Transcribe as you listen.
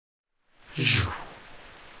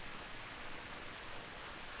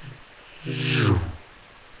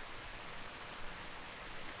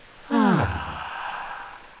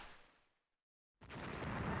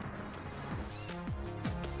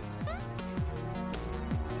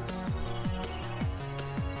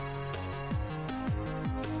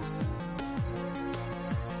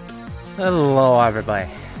Hello everybody,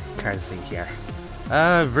 Karzie here.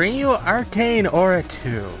 Bring you Arcane Aura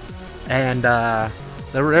 2. And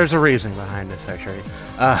there's a reason behind this actually.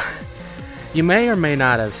 You may or may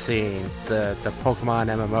not have seen the Pokemon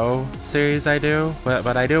MMO series I do,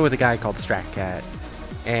 but I do it with a guy called Stratcat.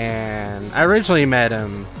 And I originally met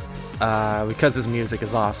him because his music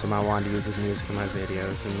is awesome. I wanted to use his music in my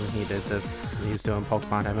videos, and he's doing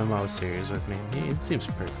Pokemon MMO series with me. He seems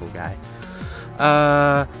a pretty cool guy.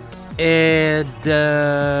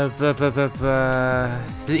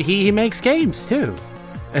 He makes games too,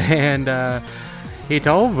 and he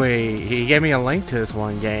told me, he gave me a link to this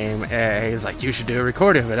one game, and he's like, you should do a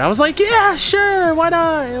recording of it. I was like, yeah, sure, why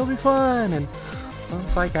not, it'll be fun. And I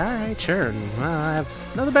was like, alright, sure, and well, I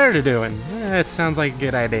have nothing better to do, and it sounds like a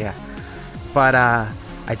good idea. But I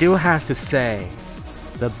do have to say,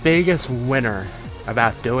 the biggest winner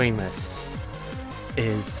about doing this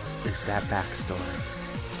is that backstory.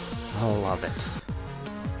 I love it.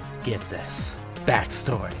 Get this.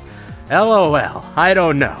 Backstory. LOL, I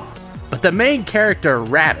don't know. But the main character,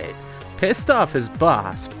 Rabbit, pissed off his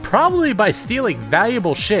boss, probably by stealing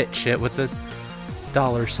valuable shit with the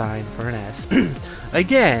 $sign for an S,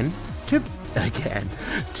 again,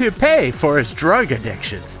 to pay for his drug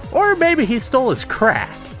addictions. Or maybe he stole his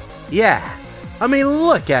crack. Yeah, I mean,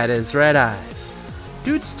 look at his red eyes.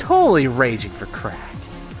 Dude's totally raging for crack.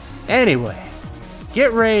 Anyway,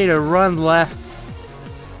 get ready to run left.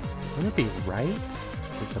 Wouldn't it be right?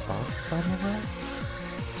 Is the boss on the left?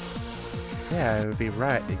 Yeah, it would be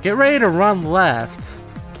right. Get ready to run left.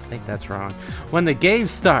 I think that's wrong. When the game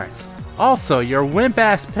starts. Also, your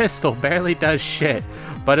wimp-ass pistol barely does shit,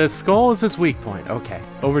 but his skull is his weak point. Okay,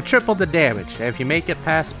 over triple the damage. And if you make it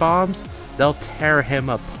past bombs, they'll tear him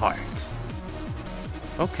apart.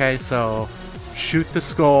 Okay, so shoot the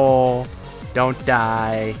skull. Don't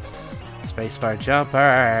die. Spacebar jump.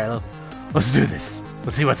 Alright, let's do this.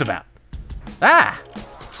 Let's see what's about. Ah!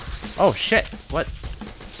 Oh shit, what?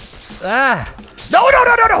 Ah! No!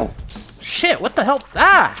 Shit, what the hell?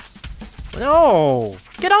 Ah! No!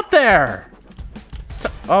 Get up there!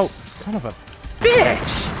 Oh, son of a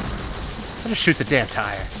bitch! I'll just shoot the damn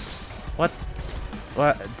tire. What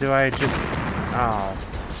do I just... Oh. I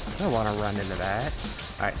don't want to run into that.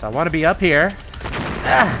 Alright, so I want to be up here.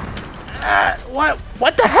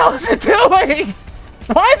 What the hell is it doing?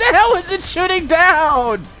 Why the hell is it shooting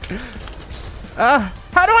down? How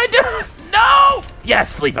do I do it? No!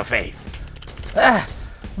 Yes, leap of faith.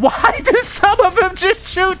 Why do some of them just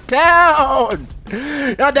shoot down?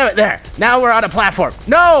 Oh, damn it, there. Now we're on a platform.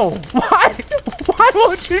 No! Why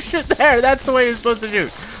won't you shoot there? That's the way you're supposed to shoot.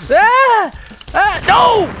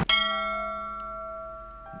 No!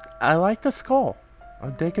 I like the skull.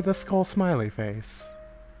 I'm digging the skull smiley face.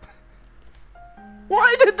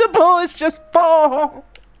 Why did the bullets just fall?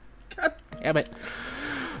 God damn it.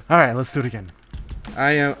 Alright, let's do it again.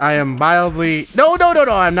 I am mildly... No,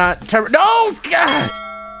 I'm not... No! God!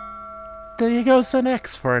 There he goes an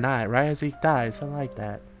X for an eye, right as he dies. I like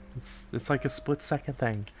that. It's like a split-second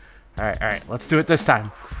thing. Alright, let's do it this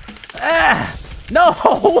time. No!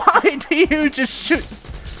 Why do you just shoot?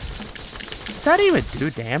 Does that even do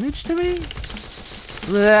damage to me?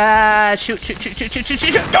 Shoot!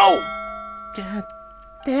 No! God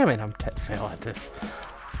damn it, I'm fail at this.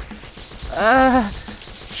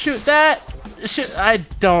 Shoot that! Shoot! I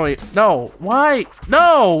don't. No! Why?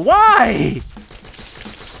 No! Why?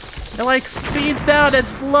 It like speeds down and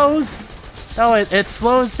slows. Oh, it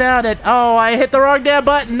slows down and oh, I hit the wrong damn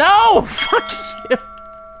button. No! Fuck you!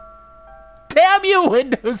 Damn you,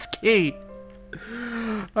 Windows key!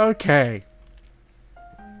 Okay.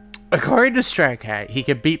 According to Stratcat, he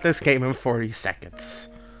can beat this game in 40 seconds.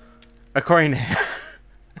 According to him.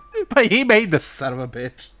 But he made this son of a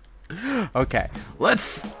bitch. Okay,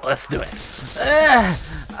 let's do it. I'm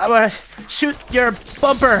gonna shoot your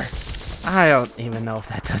bumper. I don't even know if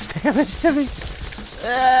that does damage to me.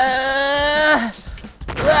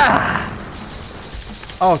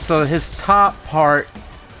 Oh, so his top part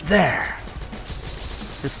there.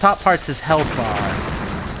 His top part's his health bar.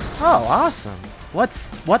 Oh, awesome. What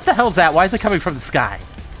the hell's that? Why is it coming from the sky?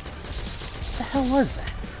 What the hell was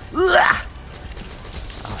that?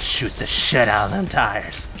 I'll shoot the shit out of them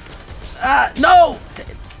tires. No!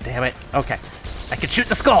 Damn it. Okay. I can shoot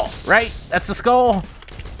the skull, right? That's the skull.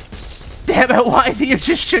 Damn damn it, why do you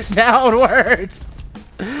just shoot downwards?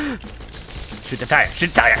 Shoot the tire,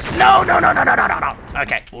 shoot the tire. No, no, no, no, no, no, no, no.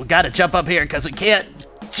 Okay, we gotta jump up here because we can't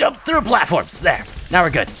jump through platforms. There, now we're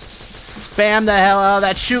good. Spam the hell out of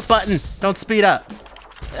that shoot button. Don't speed up.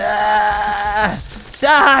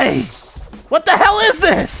 Die! What the hell is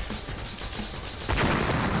this?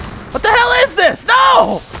 What the hell is this?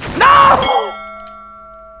 No! No!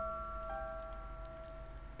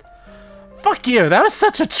 Fuck you, that was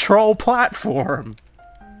such a troll platform.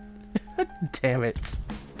 Damn it.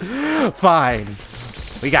 Fine.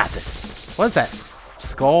 We got this. What is that?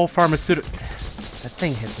 Skull pharmaceutical. That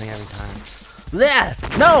thing hits me every time. There!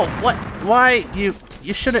 No! What? Why? You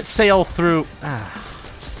shouldn't sail through.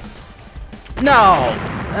 No!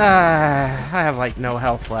 I have like no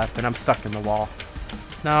health left and I'm stuck in the wall.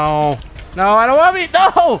 No. No, I don't want to be.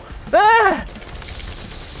 No!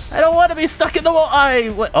 I don't want to be stuck in the wall.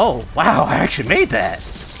 Oh, wow, I actually made that.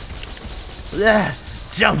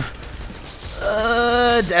 Jump.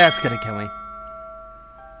 That's gonna kill me.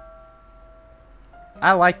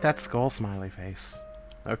 I like that skull smiley face.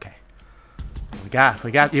 Okay. We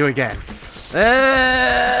got you again.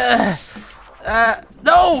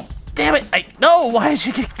 No! Damn it! No! Why did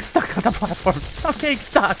you get stuck on the platform? Stop getting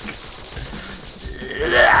stuck!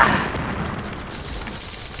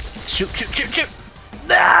 Shoot, shoot, shoot, shoot!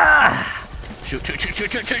 Shoot, shoot, shoot,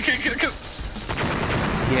 shoot, shoot, shoot, shoot, shoot, shoot!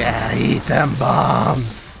 Yeah, eat them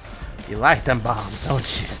bombs! You like them bombs,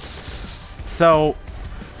 don't you? So,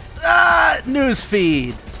 news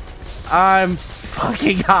feed. I'm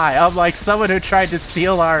fucking high. I'm like someone who tried to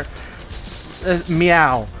steal our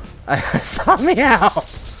meow. I saw meow.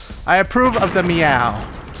 I approve of the meow.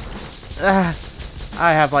 I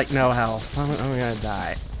have like no health. I'm gonna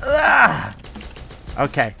die.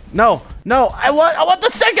 Okay. No, no. I want the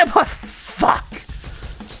second one. Fuck.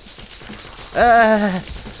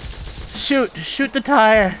 Shoot the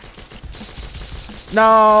tire.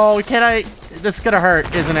 No, can I? This is gonna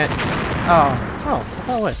hurt, isn't it? Oh,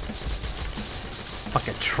 what?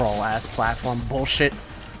 Fucking troll ass platform bullshit.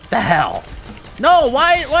 The hell? No,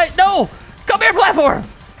 why? No! Come here, platform!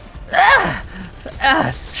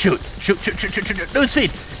 Shoot!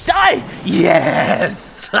 Newsfeed! Die!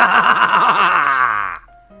 Yes!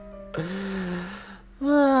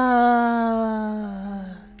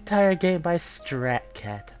 Tire game by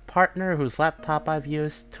Stratcat. Partner whose laptop I've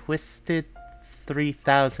used, Twisted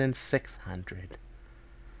 3600.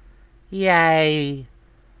 Yay!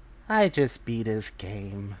 I just beat his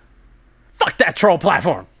game. Fuck that troll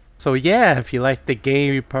platform! So yeah, if you like the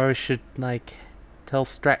game, you probably should like tell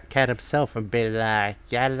Stratcat himself and be like,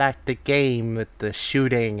 yeah, I like the game with the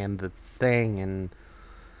shooting and the thing, and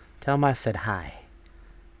tell him I said hi.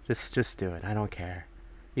 Just do it. I don't care.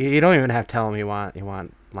 You don't even have to tell him you want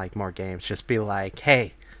like more games. Just be like,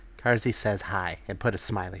 hey, Karzie says hi, and put a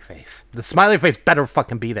smiley face. The smiley face better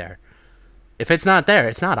fucking be there. If it's not there,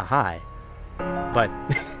 it's not a hi. But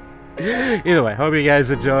either way, hope you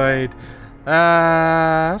guys enjoyed. It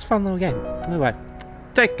was a fun little game. Anyway,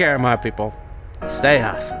 take care, my people. Stay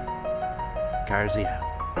awesome. Karzie out.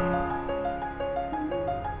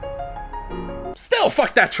 Still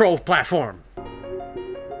fuck that troll platform.